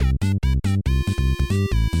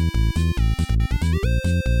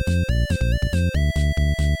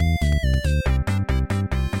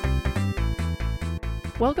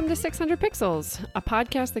Welcome to 600 Pixels, a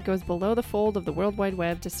podcast that goes below the fold of the World Wide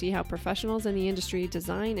Web to see how professionals in the industry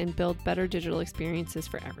design and build better digital experiences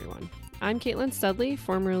for everyone. I'm Caitlin Studley,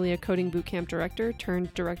 formerly a coding bootcamp director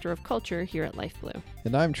turned director of culture here at LifeBlue.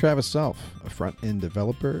 And I'm Travis Self, a front-end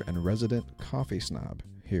developer and resident coffee snob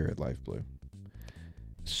here at LifeBlue.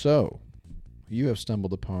 So, you have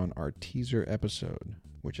stumbled upon our teaser episode,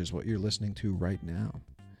 which is what you're listening to right now.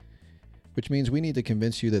 Which means we need to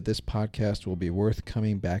convince you that this podcast will be worth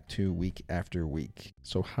coming back to week after week.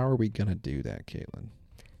 So how are we going to do that, Caitlin?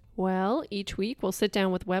 Well, each week we'll sit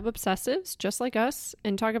down with web obsessives, just like us,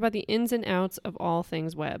 and talk about the ins and outs of all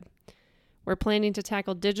things web. We're planning to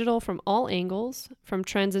tackle digital from all angles, from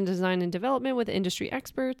trends in design and development with industry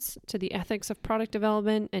experts, to the ethics of product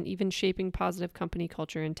development, and even shaping positive company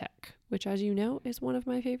culture in tech, which, as you know, is one of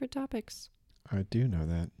my favorite topics. I do know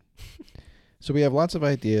that. So we have lots of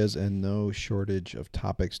ideas and no shortage of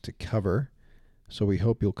topics to cover. So we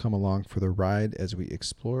hope you'll come along for the ride as we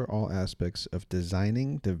explore all aspects of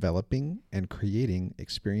designing, developing, and creating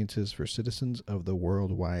experiences for citizens of the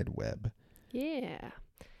World Wide Web. Yeah.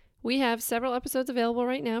 We have several episodes available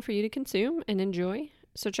right now for you to consume and enjoy,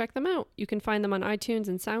 so check them out. You can find them on iTunes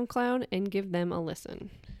and SoundCloud and give them a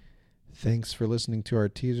listen. Thanks for listening to our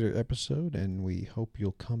teaser episode, and we hope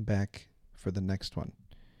you'll come back for the next one.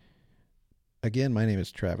 Again, my name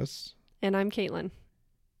is Travis. And I'm Caitlin.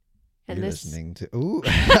 And You're listening to... Ooh!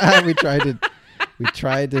 we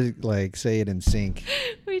tried to like say it in sync.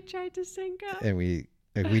 We tried to sync up. And we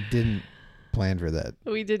didn't plan for that.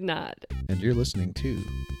 We did not. And you're listening to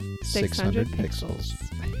 600 Pixels.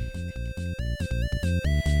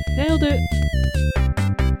 Nailed it.